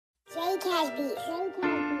Cash beats.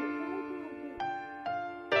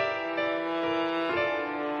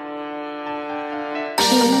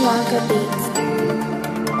 Beats.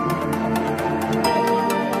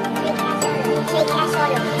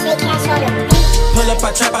 Pull up,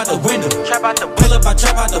 I trap out the window. Pull up, I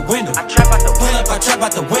trap out the window. Pull up, I trap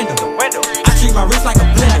out the window. I treat my wrist like a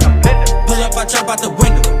blender. Pull up, I trap out the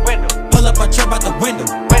window. Pull up, I trap out the window.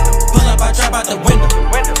 Pull up, I trap out the window.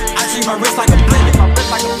 I treat my wrist like a blender.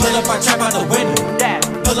 Pull up, I trap out the window.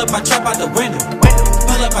 Pull up, I trap out the window.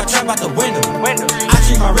 Pull up, I trap out the window. I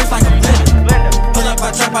treat my wrist like a blender. Pull up,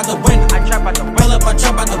 I trap out the window. Pull up, I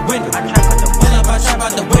trap out the window. Pull up, I trap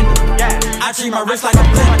out the window. I treat my wrist like a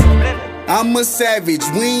blender. I'm a savage,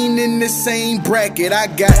 we ain't in the same bracket. I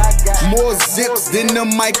got more zips than a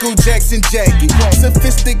Michael Jackson jacket.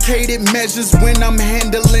 Sophisticated measures when I'm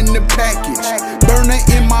handling the package. Burner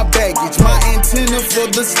in my baggage, my antenna for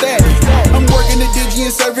the static. I'm working the digi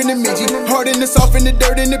and serving the midgie. Hard in the soft and the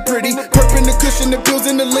dirt and the pretty. Perping the cushion, the pills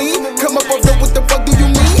and the lean. Come up off the what the fuck do you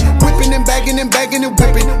mean? Whipping and bagging and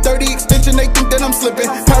whipping. 30 extension, they think that I'm slipping.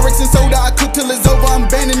 Pyrex and soda, I cook till it's over. I'm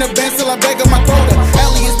banning the bands till I bag up my quota.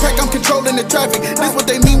 Alley is crack, I'm controlling the traffic. This what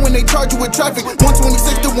they mean when they charge you with traffic.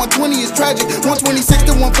 126 to 120 is tragic. 126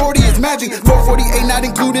 to 140 is magic. 448 not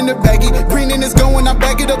including the baggie. Green and it's going, I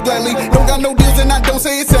bag it up gladly. Don't got no deals and I don't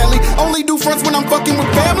say it sadly. Only do fronts when I'm fucking with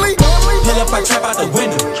family. Pull up, I trap out the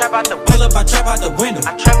window. Pull up, I trap out the window.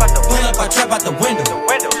 Pull up, I trap out the window.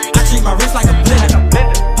 I treat my wrist like a blender.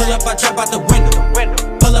 Pull up, I trap out the window.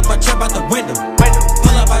 Pull up, I trap out the window.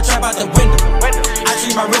 Pull up, I trap out the window. I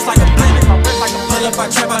treat my wrist like a blender. Pull up, I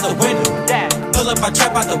trap out the window. Pull up, I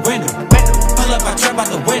trap out the window. Pull up, I trap out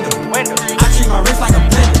the window. I treat my wrist like a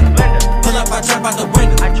blender. Pull up, I trap out the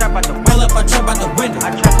window. Pull up, I trap out the window.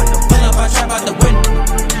 Pull up, I trap out the window.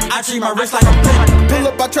 I treat my wrist like a blender. Pull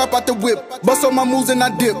up, I trap out the whip. Bust on my moves and I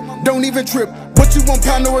dip. Don't even trip. What you want,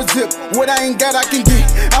 pound or a zip? What I ain't got, I can get.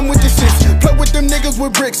 I'm with the shits. Play with them niggas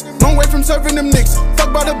with bricks. Long way from serving them nicks.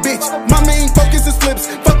 Fuck by the bitch. My main focus is flips.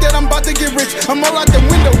 Fuck that, I'm about to get rich. I'm all out the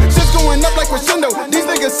window. Shit's going up like crescendo. These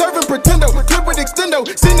niggas serving pretendo. Clip with extendo.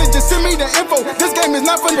 Seen it, just send me the info. This game is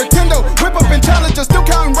not for Nintendo. Whip up and challenger. Still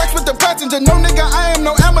counting racks with the passenger. No nigga, I am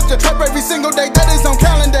no amateur. Trap every single day. That is on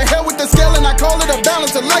calendar. Hell with the scale and I call it a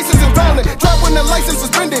balance. A license is valid. Drop when the license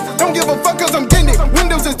suspended. Don't give a fuck cause I'm getting it.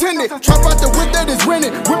 Windows is tinted. Trap out the whip that is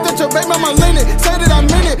rented. Whip that your baby mama linen. Say that I'm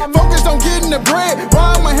in it. Focus on getting the bread.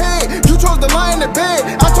 Why on my head? You chose to lie in the bed.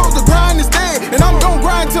 I chose to grind instead. And I'm gon'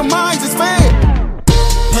 grind till mine is fed.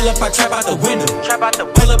 Pull up, I trap out the window.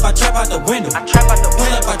 Pull up, I trap out the window.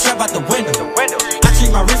 Pull up, I trap out the window. I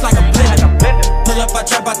treat my wrist like a blender. Pull up, I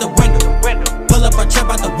trap out the window. Pull up, I trap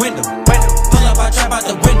out the window. Pull up, I trap out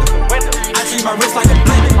the window. I treat my wrist like a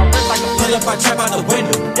blender. Pull up, I trap out the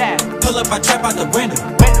window. Pull up, I trap out the window.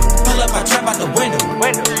 Pull up, I trap out the window.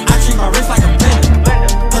 I treat my wrist like a blender.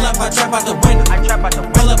 Pull up, I trap out the window.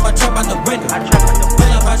 Pull up, I trap out the window.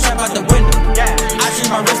 Pull up, I trap out the window. I treat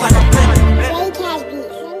my wrist like a blender. Cash beats.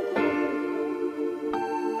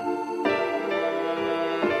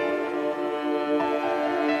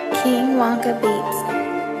 King Wonka Beats.